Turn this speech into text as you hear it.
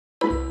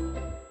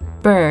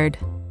Bird.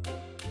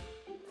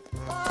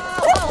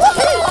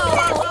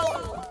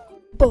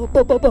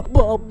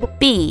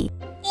 B.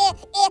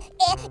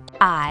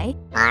 I.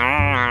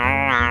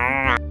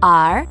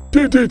 R.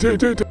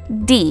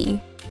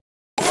 D.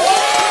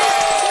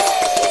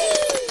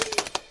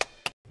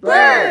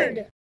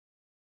 Bird.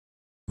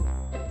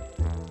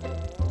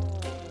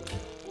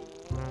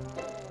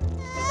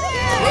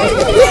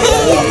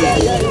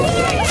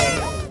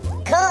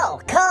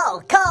 Call.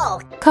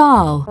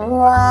 Call.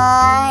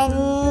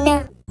 One.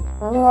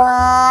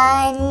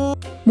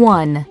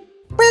 1.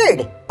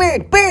 Bird.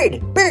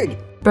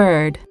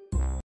 Bird.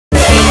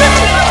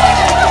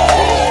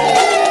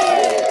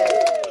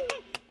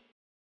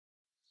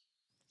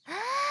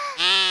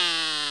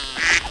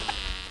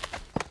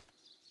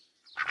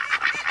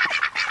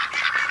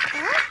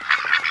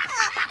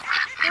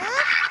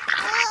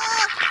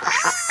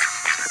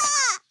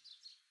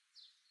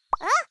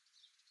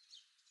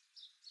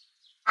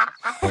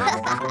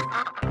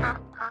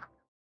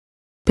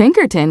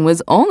 Pinkerton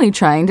was only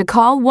trying to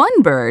call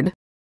one bird.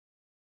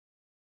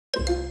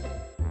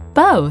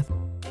 Both.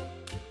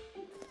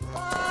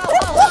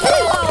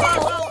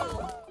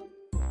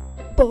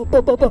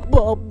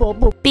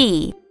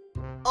 B.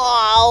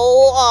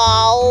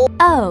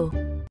 O.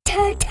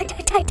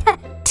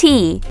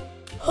 T.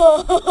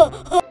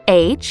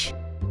 H.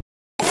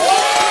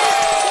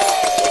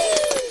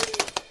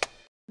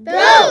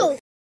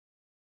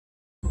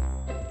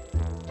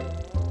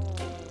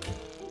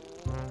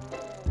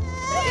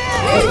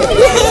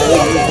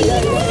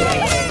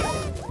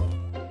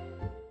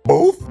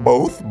 Both.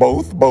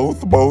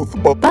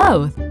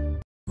 Both.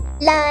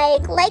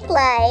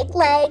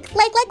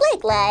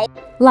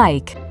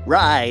 Like.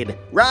 Like.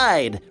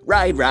 Ride.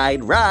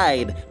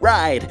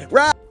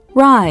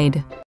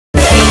 Ride.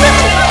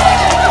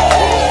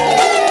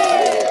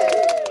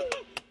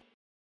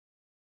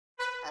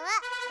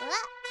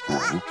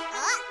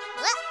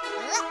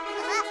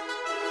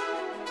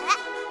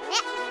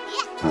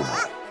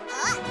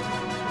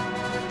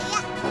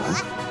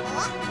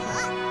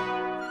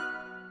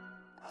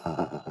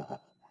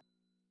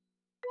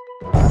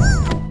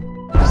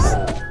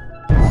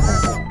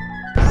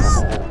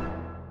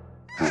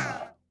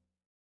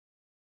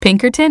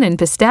 Pinkerton and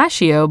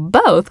Pistachio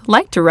both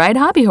like to ride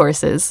hobby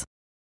horses.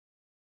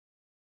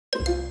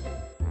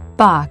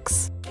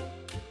 Box.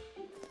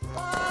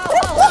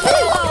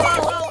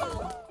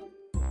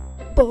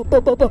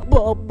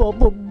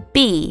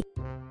 B.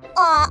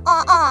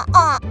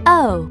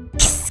 O.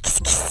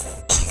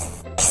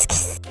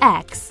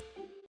 X.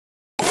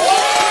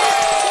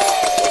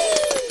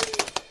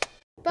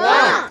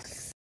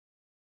 Box.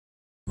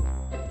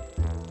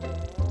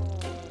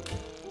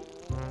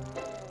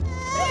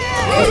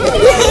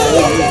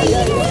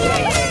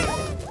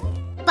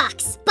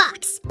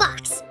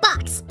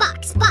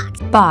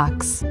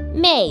 Box.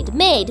 Made.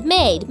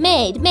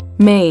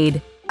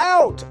 Made.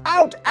 Out.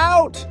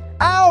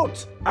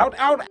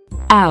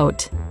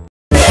 Out.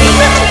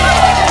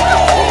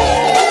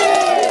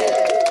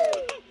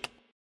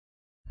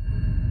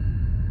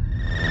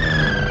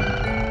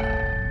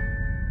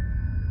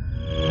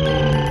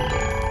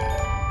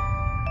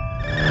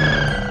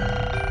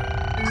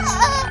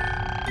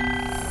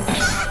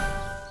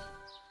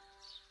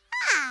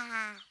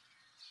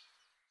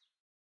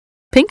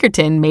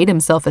 Pinkerton made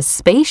himself a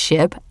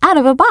spaceship out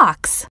of a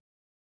box.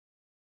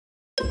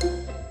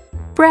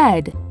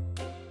 Bread.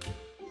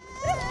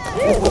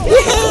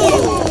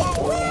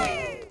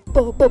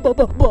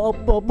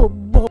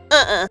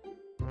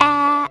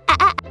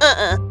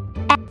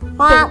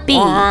 B.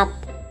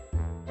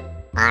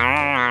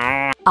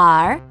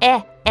 R.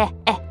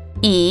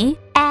 E.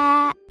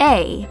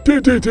 A.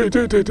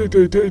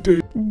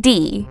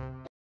 D.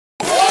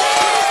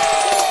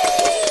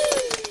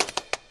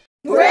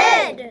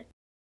 Bread.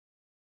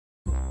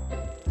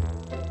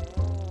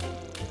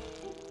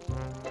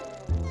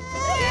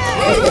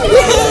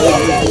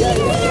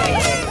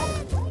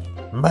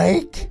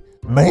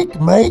 Make.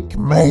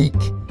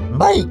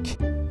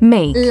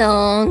 Make.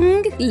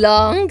 Long.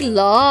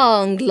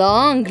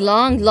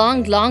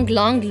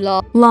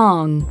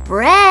 Long.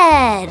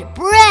 Bread.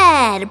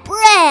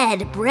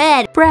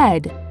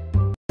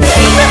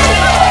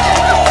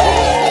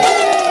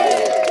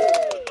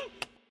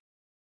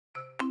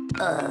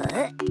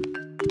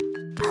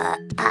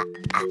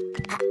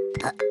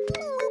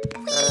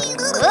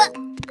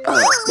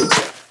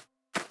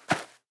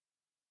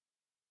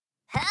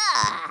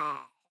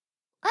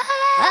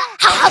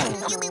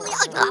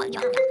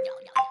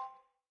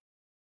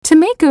 To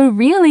make a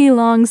really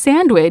long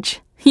sandwich,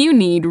 you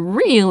need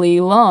really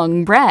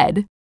long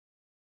bread.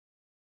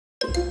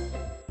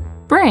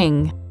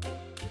 Bring.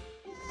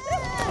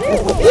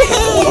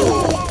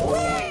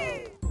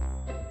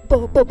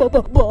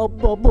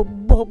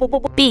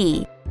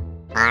 B.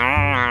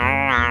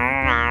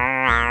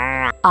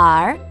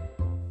 R.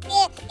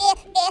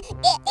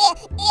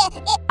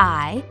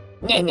 I.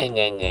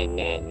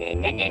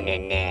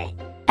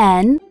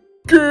 N.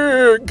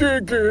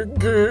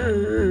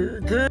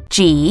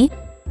 G.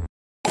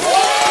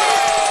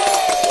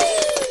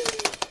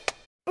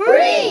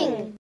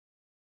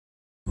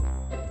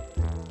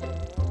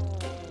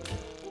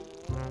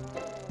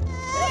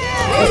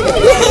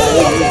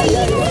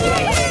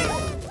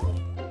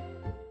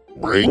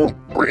 Bring.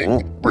 Bring.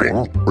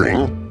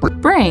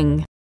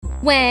 When.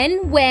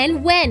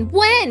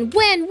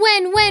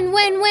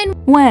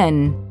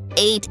 When.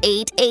 8.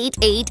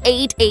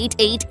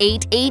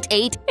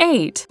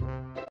 8.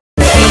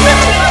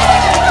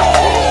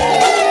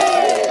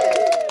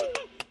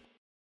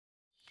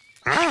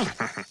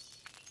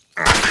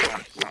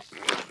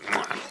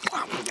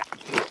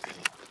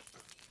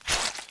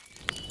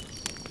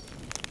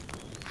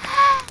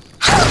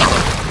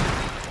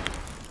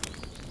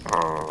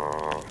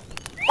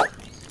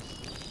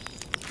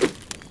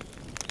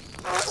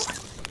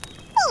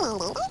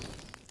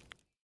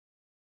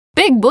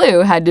 Big Blue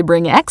had to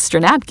bring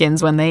extra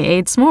napkins when they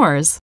ate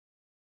s'mores.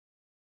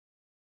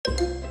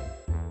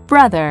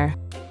 Brother.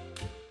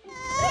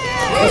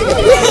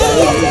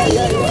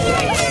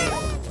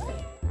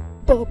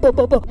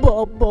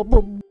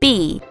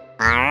 B.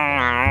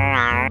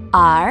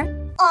 R.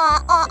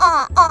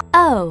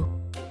 O.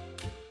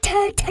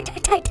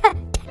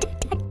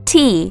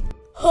 T.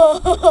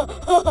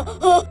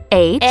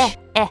 H.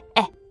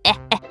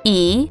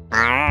 E.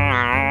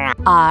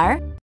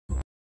 R.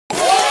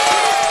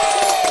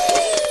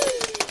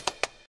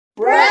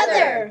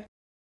 Brother.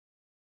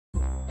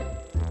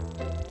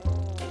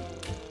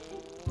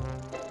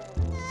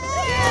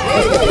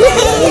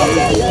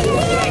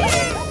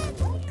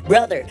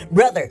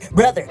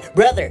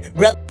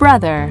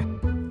 Brother.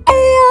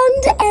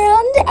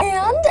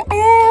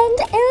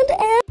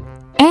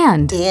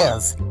 And.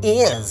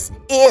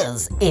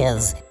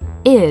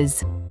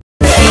 Is.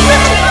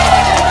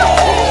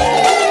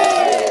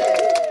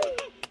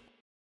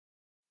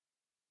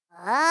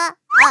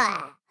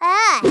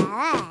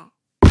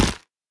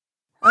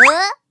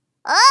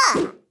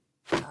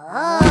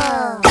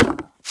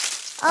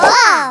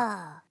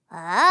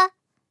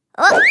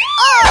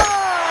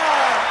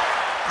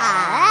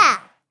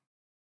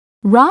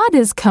 Rod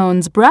is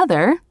Cone's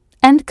brother,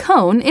 and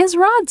Cone is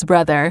Rod's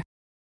brother.